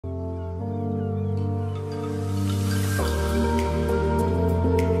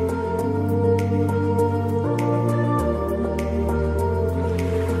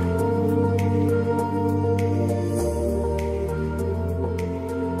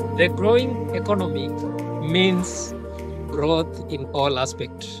The growing economy means growth in all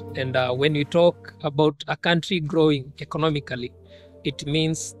aspects. And when we talk about a country growing economically, it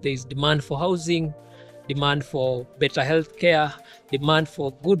means there is demand for housing, demand for better health care, demand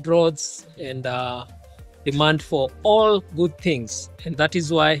for good roads, and demand for all good things. And that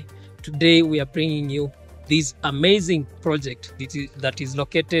is why today we are bringing you this amazing project that is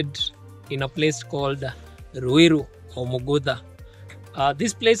located in a place called Ruiru or Muguda.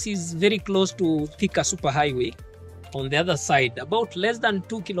 This place is very close to Thika Superhighway. On the other side, about less than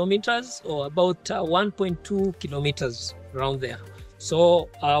 2 kilometers or about 1.2 kilometers around there. So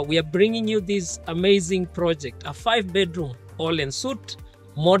we are bringing you this amazing project, a 5-bedroom, all-en-suite,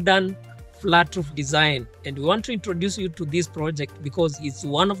 modern, flat roof design. And we want to introduce you to this project because it's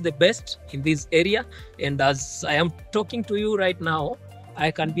one of the best in this area. And as I am talking to you right now,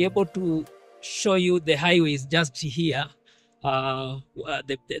 I can be able to show you the highways just here. The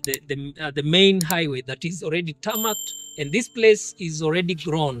main highway that is already tarmacked, and this place is already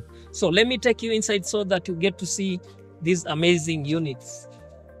grown. So let me take you inside so that you get to see these amazing units.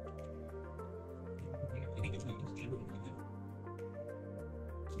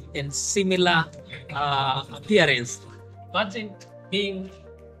 And similar appearance. Imagine being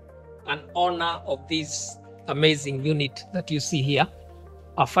an owner of this amazing unit that you see here.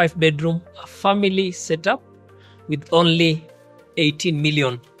 A 5-bedroom, a family setup with only 18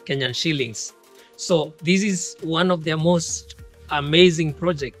 million Kenyan shillings. So this is one of their most amazing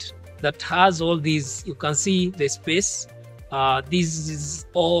projects that has all these. You can see the space. This is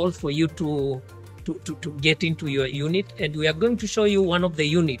all for you to get into your unit, and we are going to show you one of the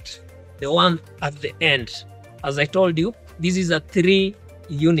units, the one at the end. As I told you, this is a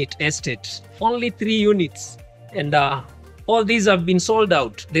 3-unit estate, only 3 units, and all these have been sold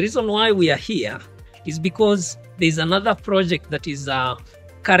out. The reason why we are here is because there's another project that is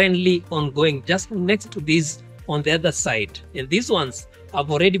currently ongoing just next to this on the other side, and these ones have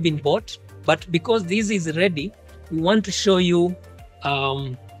already been bought. But because this is ready, we want to show you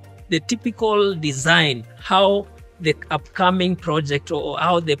the typical design, how the upcoming project or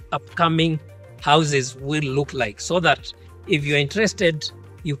how the upcoming houses will look like, so that if you're interested,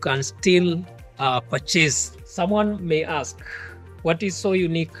 you can still purchase. Someone may ask, what is so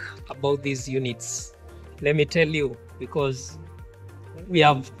unique about these units? Let me tell you, because we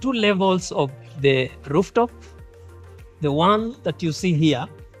have 2 levels of the rooftop. The one that you see here,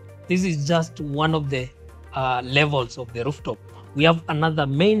 this is just one of the levels of the rooftop. We have another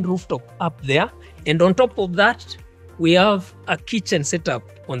main rooftop up there, and on top of that, we have a kitchen setup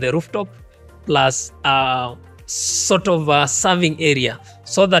on the rooftop, plus sort of a serving area,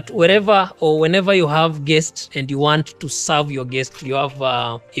 so that wherever or whenever you have guests and you want to serve your guests, you have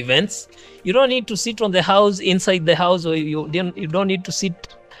events, you don't need to sit on the house, inside the house, or you don't need to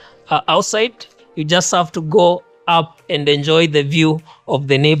sit outside. You just have to go up and enjoy the view of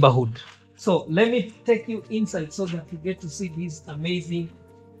the neighborhood. So let me take you inside so that you get to see this amazing.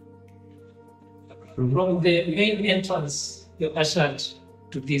 From the main entrance, you're ushered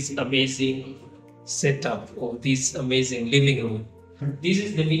to this amazing setup or this amazing living room. This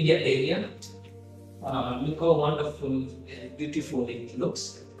is the media area. Look how wonderful and beautiful it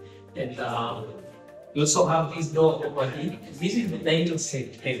looks. And you also have this door over here. This is the dining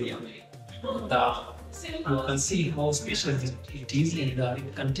set area. And, you can see how spacious it is, and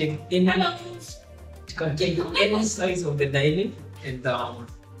it can take any size of the dining. And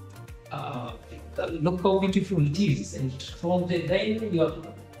look how beautiful it is. And from the dining, you are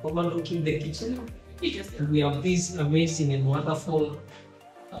overlooking the kitchen. And we have this amazing and wonderful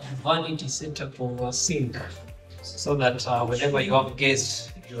vanity setup of a sink, so that whenever you have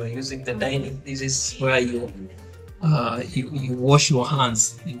guests, you are using the dining. This is where you wash your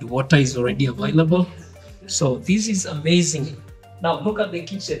hands, and water is already available. So this is amazing. Now look at the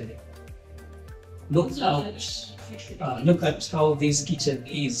kitchen. Look at how this kitchen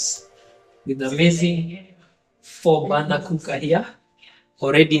is, with amazing 4-burner cooker here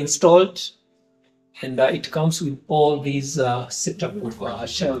already installed, and it comes with all these setup of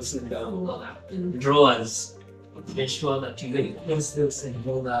shelves and drawers to ensure that you get utensils and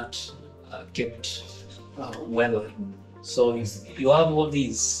all that kept well. So you have all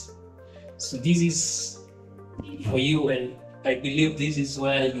these. So this is for you, and I believe this is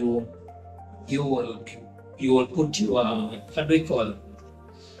where you will put your how do you call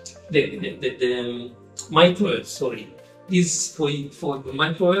the microwave. Sorry, this for the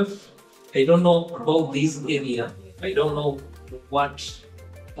microwave. I don't know about this area. I don't know what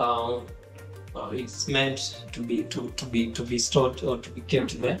it's meant to be stored or to be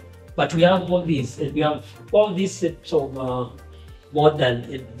kept there. But we have all these, and we have all these sets of modern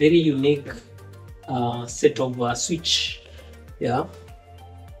and very unique set of switch, yeah,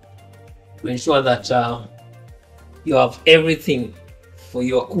 to ensure that you have everything for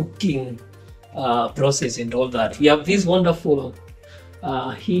your cooking process and all that. We have this wonderful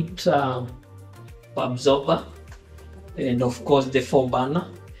heat absorber, and of course the 4 burner.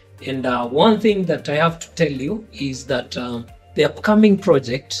 And one thing that I have to tell you is that the upcoming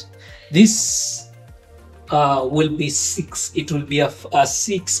project, this will be 6. It will be a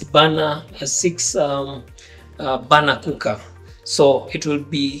 6 burner, burner cooker. So it will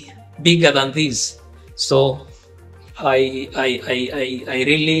be bigger than this. So I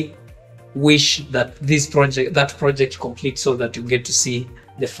really wish that that project completes so that you get to see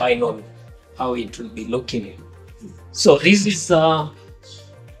the final how it will be looking. So this is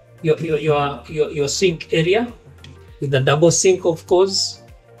your sink area with a double sink, of course,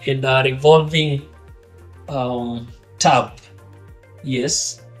 and a revolving tub.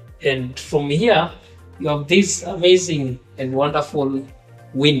 Yes, and from here you have this amazing and wonderful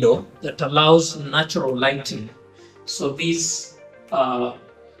window that allows natural lighting. So this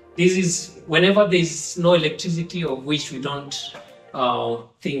is whenever there's no electricity, of which we don't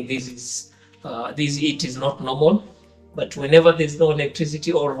think this heat is not normal, but whenever there's no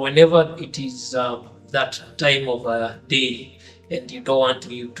electricity, or whenever it is that time of day and you don't want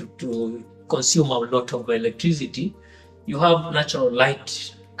to consume a lot of electricity, you have natural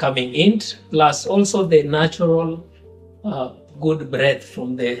light coming in, plus also the natural good breath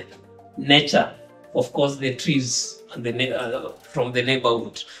from the nature, of course the trees and from the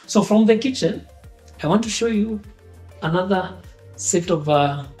neighborhood. So from the kitchen, I want to show you another set of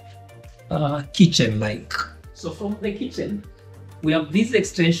kitchen like. So from the kitchen, we have this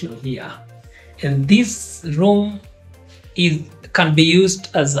extension here, and this room can be used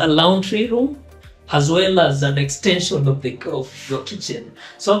as a laundry room as well as an extension of your kitchen,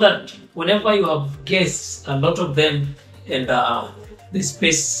 so that whenever you have guests, a lot of them, and the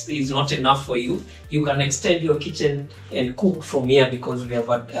space is not enough for you, you can extend your kitchen and cook from here, because we have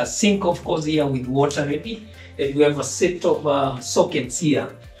a sink, of course, here with water ready, and we have a set of sockets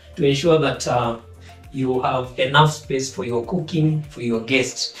here to ensure that you have enough space for your cooking, for your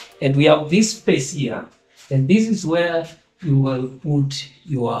guests. And we have this space here, and this is where you will put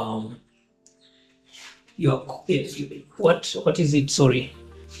your what is it? Sorry,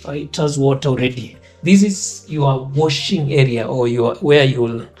 it has water already. This is your washing area, or where you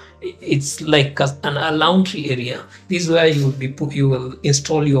will. It's like a laundry area. This is where you will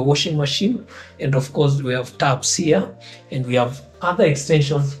install your washing machine, and of course we have taps here, and we have other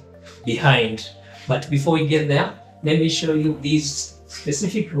extensions behind. But before we get there, let me show you this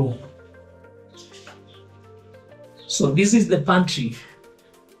specific room. So this is the pantry.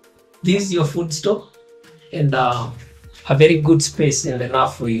 This is your food store, and a very good space and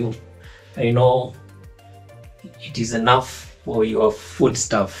enough for you. I know it is enough for your food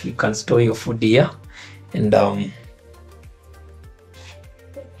stuff. You can store your food here, and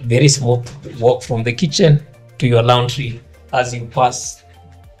very smooth walk from the kitchen to your laundry as you pass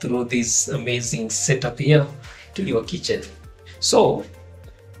through this amazing setup here to your kitchen. So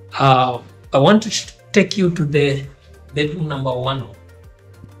I want to take you to the bedroom number 1.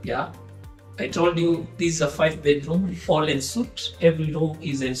 Yeah, I told you this is a 5-bedroom, all en suite. Every room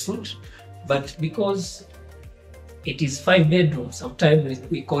is en suite, but because it is 5 bedrooms, sometimes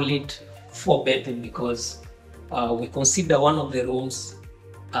we call it 4-bedroom, because we consider one of the rooms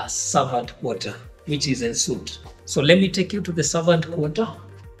a servant quarter, which is en suite. So let me take you to the servant quarter.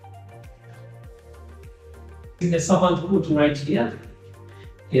 The servant quarter right here.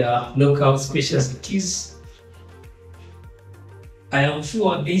 Yeah, look how spacious it is. I am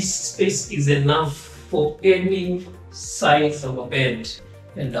sure this space is enough for any size of a bed.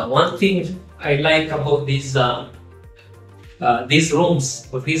 And one thing I like about these rooms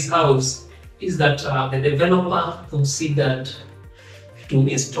or this house is that the developer considered to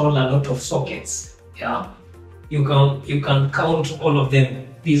install a lot of sockets. Yeah, you can count all of them.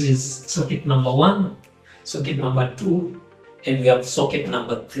 This is socket number 1, socket number 2, and we have socket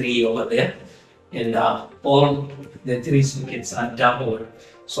number 3 over there. And all the 3 sockets are double,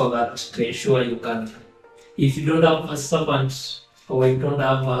 so that to ensure you can, if you don't have a servant or you don't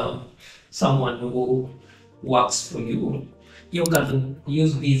have someone who works for you, you can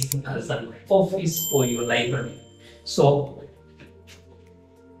use this as an office or your library. So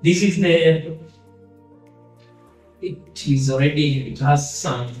this is it has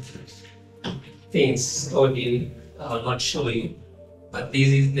some things stored in. I will not show you, but this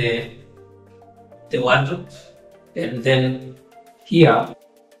is the wardrobe. And then here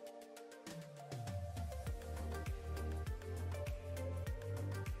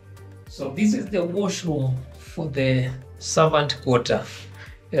So this is the washroom for the servant quarter.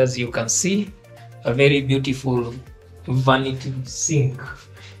 As you can see, a very beautiful vanity sink.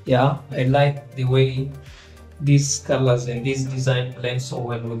 Yeah, I like the way these colors and this design blend so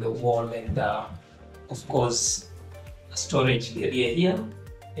well with the wall, and of course a storage area here,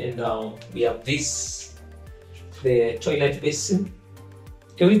 and we have the toilet basin.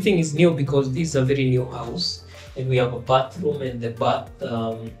 Everything is new because this is a very new house, and we have a bathroom and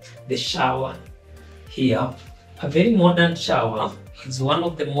the shower here, a very modern shower. It's one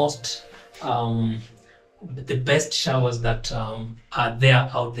of the most the best showers that are out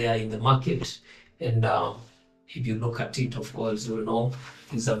there in the market, and if you look at it, of course, you know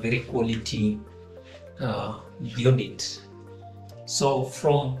it's a very quality unit. So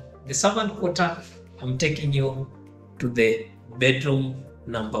from the servant quarter, I'm taking you to the bedroom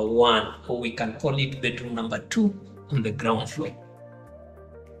number 1, or we can call it bedroom number 2, on the ground floor.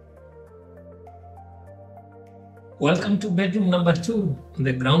 Welcome to bedroom number 2 on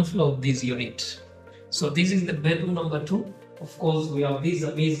the ground floor of this unit. So this is the bedroom number 2. Of course, we have this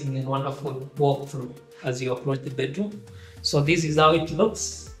amazing and wonderful walkthrough as you approach the bedroom. So this is how it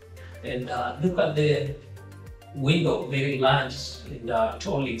looks, and look at the window, very large and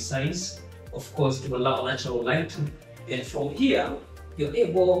tall in size, of course, to allow natural light. And from here, you're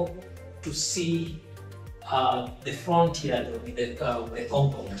able to see the front yard with the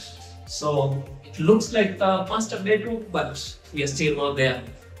compound. So it looks like a master bedroom, but we are still not there.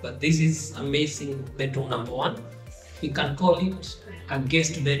 But this is amazing bedroom number 1. We can call it a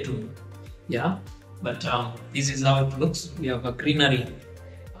guest bedroom. Yeah, but this is how it looks. We have a greenery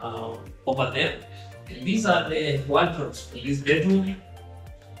over there. And these are the wardrobes for this bedroom.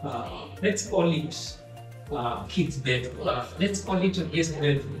 Let's call it kids bedroom. Let's call it a guest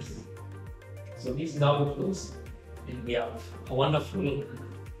bedroom. So this is how it looks. And we have a wonderful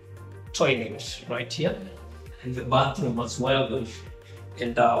toilet right here, and the bathroom as well.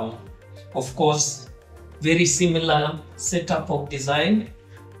 And of course, very similar setup of design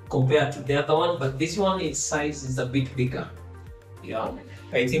compared to the other one, but this one in size is a bit bigger. Yeah,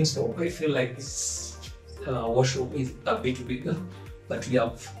 I think so. I feel like this washroom is a bit bigger, but we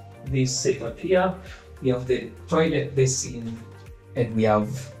have this setup here. We have the toilet basin, and we have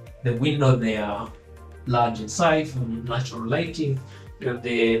the window there, large in size, natural lighting. We have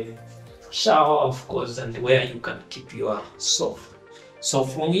the shower, of course, and where you can keep your soap. So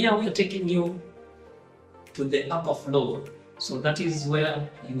from here, we're taking you to the upper floor. So that is where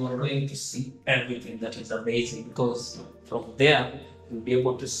you are going to see everything that is amazing, because from there, you'll be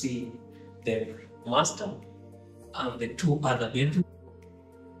able to see the master and the 2 other bedrooms.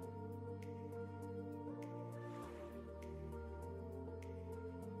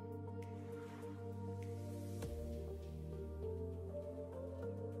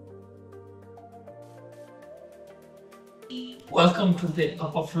 Welcome to the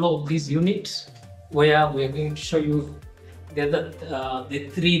upper floor of this unit, where we are going to show you the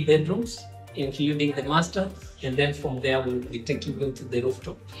 3 bedrooms, including the master, and then from there we'll be taking you to the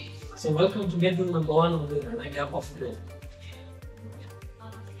rooftop. So welcome to bedroom number 1 on the upper floor.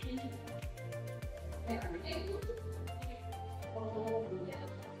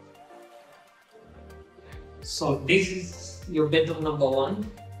 So this is your bedroom number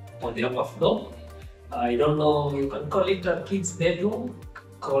 1 on the upper floor. I don't know, you can call it a kid's bedroom,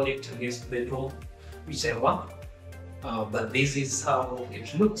 call it a guest bedroom, whichever. But this is how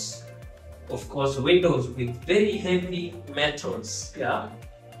it looks. Of course, windows with very heavy metals, yeah,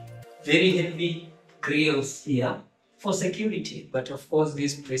 very heavy grills here for security. But of course,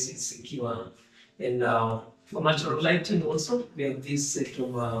 this place is secure, and for natural lighting also, we have this set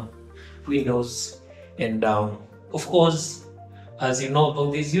of windows, and of course, as you know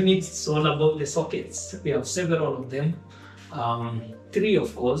about these units, it's all about the sockets. We have several of them, 3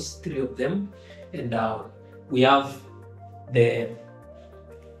 of course, 3 of them, and we have the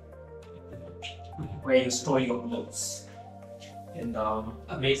where you store your clothes, and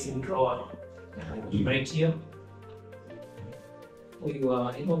amazing drawer right here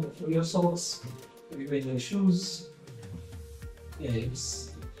for your socks, even your shoes.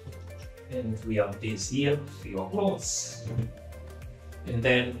 Yes, and we have this here for your clothes. And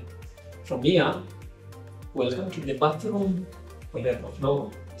then from here, welcome to the bathroom for the floor.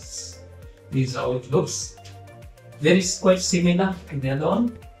 This is how it looks. Very quite similar to the other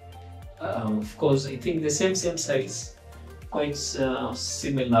one. Of course, I think the same size, quite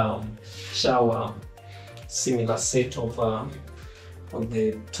similar shower, similar set of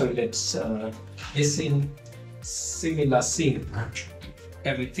the toilet basin, similar sink,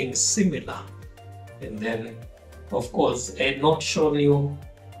 everything similar. And then, of course, I had not shown you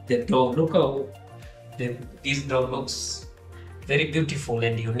the door. Look how this door looks very beautiful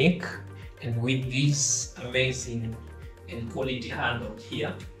and unique, and with this amazing and quality handle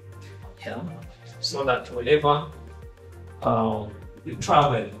here, yeah, so that whenever you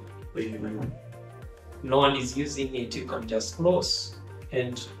travel, no one is using it, you can just close.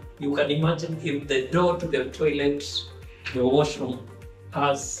 And you can imagine if the door to the toilet, the washroom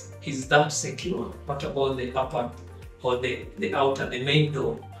is that secure. What about the upper or the outer, the main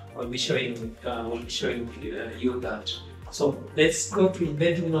door? I'll be showing you that. So let's go to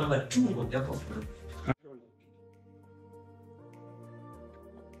bedroom number 2 on the upper floor.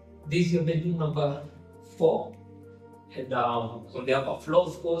 This is your bedroom number 4, and on the upper floor,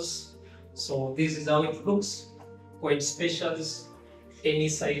 of course. So this is how it looks. Quite spacious. Any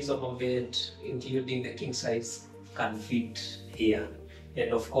size of a bed, including the king size, can fit here.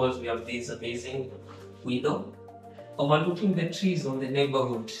 And of course, we have this amazing window overlooking the trees on the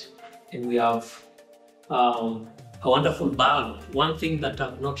neighborhood. And we have a wonderful bulb. One thing that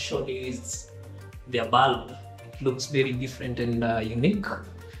I've not shown you is their bulb. It looks very different and unique.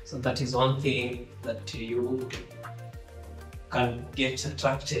 So that is one thing that you can get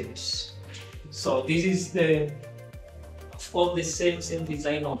attracted. So this is of course the same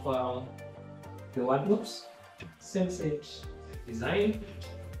design of the wardrobes. Same set design.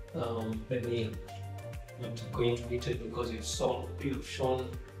 Let me not go into detail because I've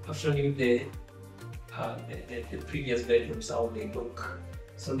shown you the previous bedrooms, how they look.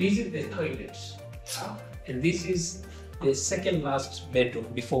 So this is the toilet, and this is the second last bedroom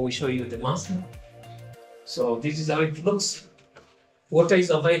before we show you the master. So this is how it looks. Water is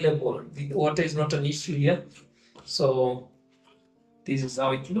available. The water is not an issue here. So this is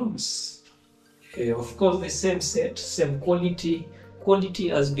how it looks. Of course, the same set, same quality. Quality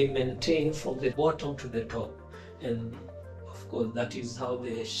has been maintained from the bottom to the top, and of course that is how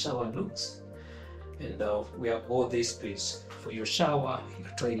the shower looks. And we have all this space for your shower, your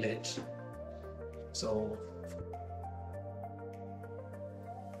toilet. So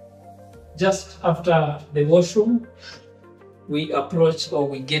just after the washroom, we approach or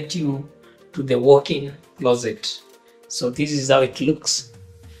we get you to the walk-in closet. So this is how it looks.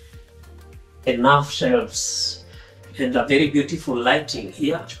 Enough shelves and a very beautiful lighting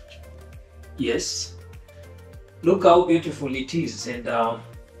here. Yes, look how beautiful it is. And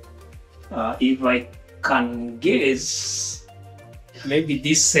if I can guess, maybe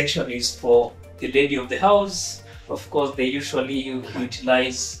this section is for the lady of the house. Of course, they usually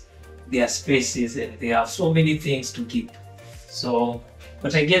utilize their spaces and they have so many things to keep. So,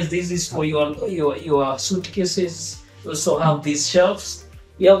 but I guess this is for your suitcases. You also have these shelves.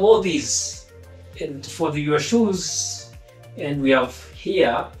 We have all these, and for your shoes, and we have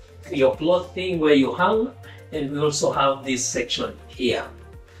here your clothing where you hang, and we also have this section here.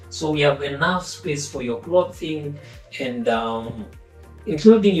 So we have enough space for your clothing and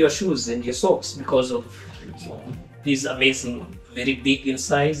including your shoes and your socks because of these amazing, very big in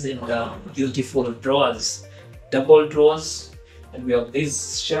size and beautiful drawers, double drawers, and we have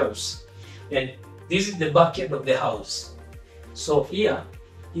these shelves. And this is the back end of the house. So here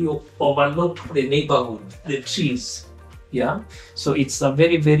you overlook the neighborhood, the trees. Yeah, so it's a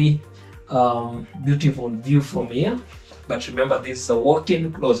very, very beautiful view from here. But remember, this is a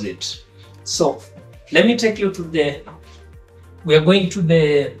walk-in closet. So let me take you to we are going to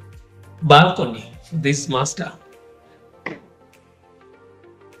the balcony, this master.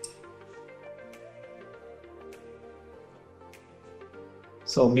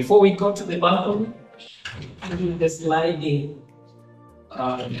 So before we go to the balcony, the sliding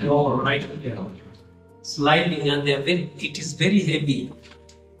door right here. Sliding, and it is very heavy.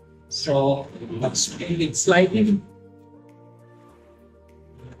 So it's sliding.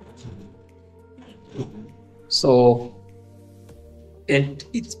 So, and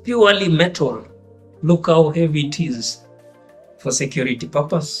it's purely metal. Look how heavy it is for security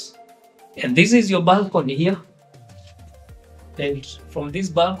purpose. And this is your balcony here. And from this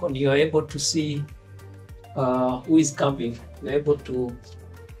balcony, you are able to see who is coming. You're able to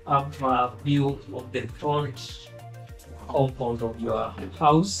have a view of the front compound of your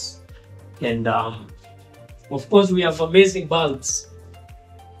house. And of course, we have amazing bulbs,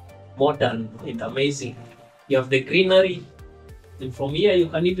 modern and amazing. You have the greenery, and from here you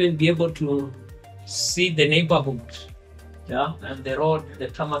can even be able to see the neighborhood. Yeah, and the road, the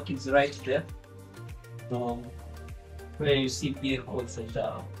tarmac is right there, where you see vehicles and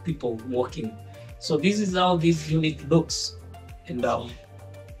people walking. So this is how this unit looks, and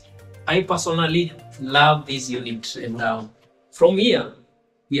I personally love this unit. And from here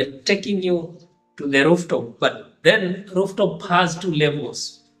we are taking you to the rooftop, but then rooftop has 2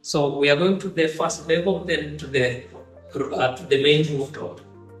 levels. So we are going to the first level, then to the main rooftop.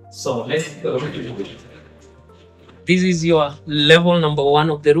 So let's go. This is your level number 1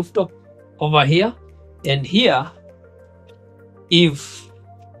 of the rooftop over here, and here, if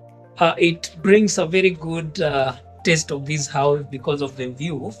it brings a very good taste of this house because of the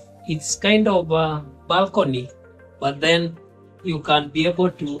view. It's kind of a balcony, but then you can be able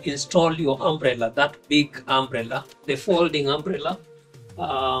to install your umbrella, that big umbrella, the folding umbrella.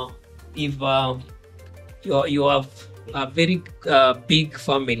 If you have a very big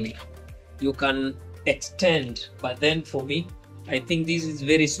family, you can extend. But then for me, I think this is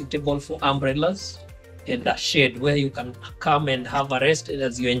very suitable for umbrellas and a shade where you can come and have a rest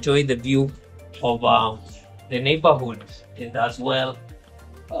as you enjoy the view of the neighborhood, and as well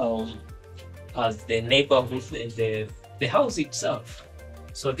as the neighborhood and the house itself.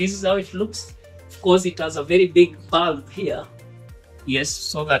 So this is how it looks. Of course, it has a very big bulb here, yes,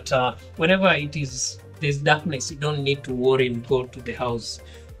 so that whenever there's darkness, you don't need to worry and go to the house.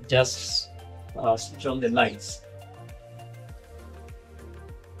 Just switch on the lights.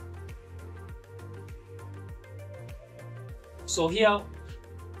 So here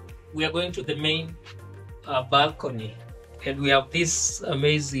we are going to the main balcony, and we have this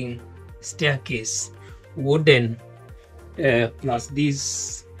amazing staircase, wooden, plus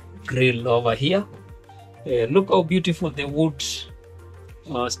this grill over here. Look how beautiful the wood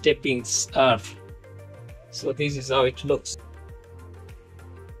steppings are. So this is how it looks.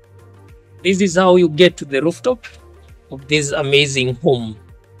 This is how you get to the rooftop of this amazing home.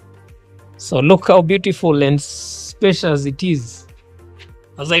 So look how beautiful and spacious it is.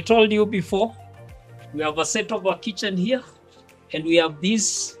 As I told you before, we have a set of a kitchen here, and we have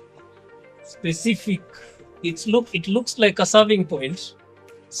this specific, it looks like a serving point.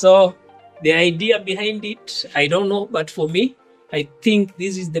 So the idea behind it, I don't know, but for me, I think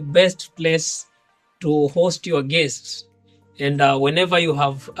this is the best place to host your guests. And whenever you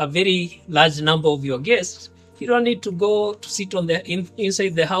have a very large number of your guests, you don't need to go to sit on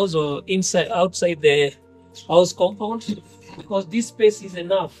inside the house or outside the house compound, because this space is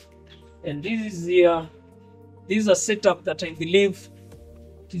enough. And this is a setup that I believe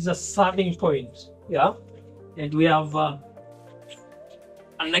is a serving point. Yeah, and we have an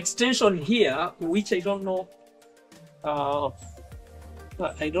extension here, which I don't know.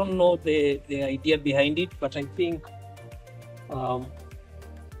 I don't know the idea behind it, but I think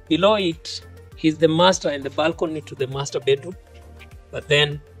below it is the master and the balcony to the master bedroom. But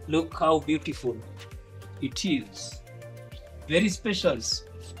then look how beautiful it is, very special.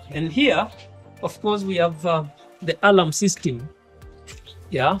 And here, of course, we have the alarm system.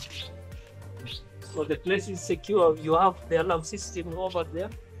 Yeah, so the place is secure. You have the alarm system over there.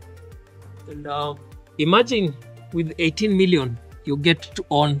 And imagine with 18 million, you get to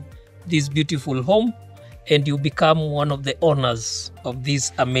own this beautiful home, and you become one of the owners of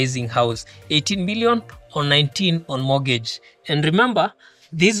this amazing house. 18 million or 19 on mortgage. And remember,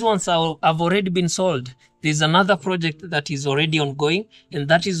 these ones have already been sold. There's another project that is already ongoing, and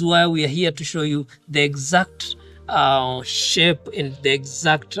that is why we are here to show you the exact shape and the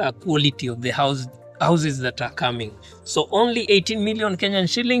exact quality of the houses that are coming. So only 18 million Kenyan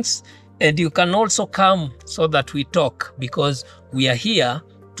shillings, and you can also come so that we talk, because we are here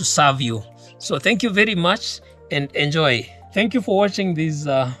to serve you. So thank you very much and enjoy. Thank you for watching this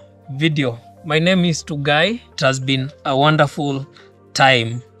video. My name is Tugai. It has been a wonderful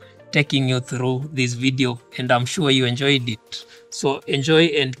time taking you through this video, and I'm sure you enjoyed it. So enjoy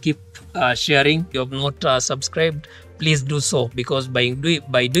and keep sharing. If you have not subscribed, please do so, because by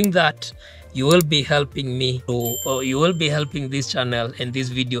doing that, you will be helping me to, you will be helping this channel and this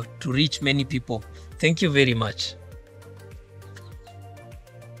video to reach many people. Thank you very much.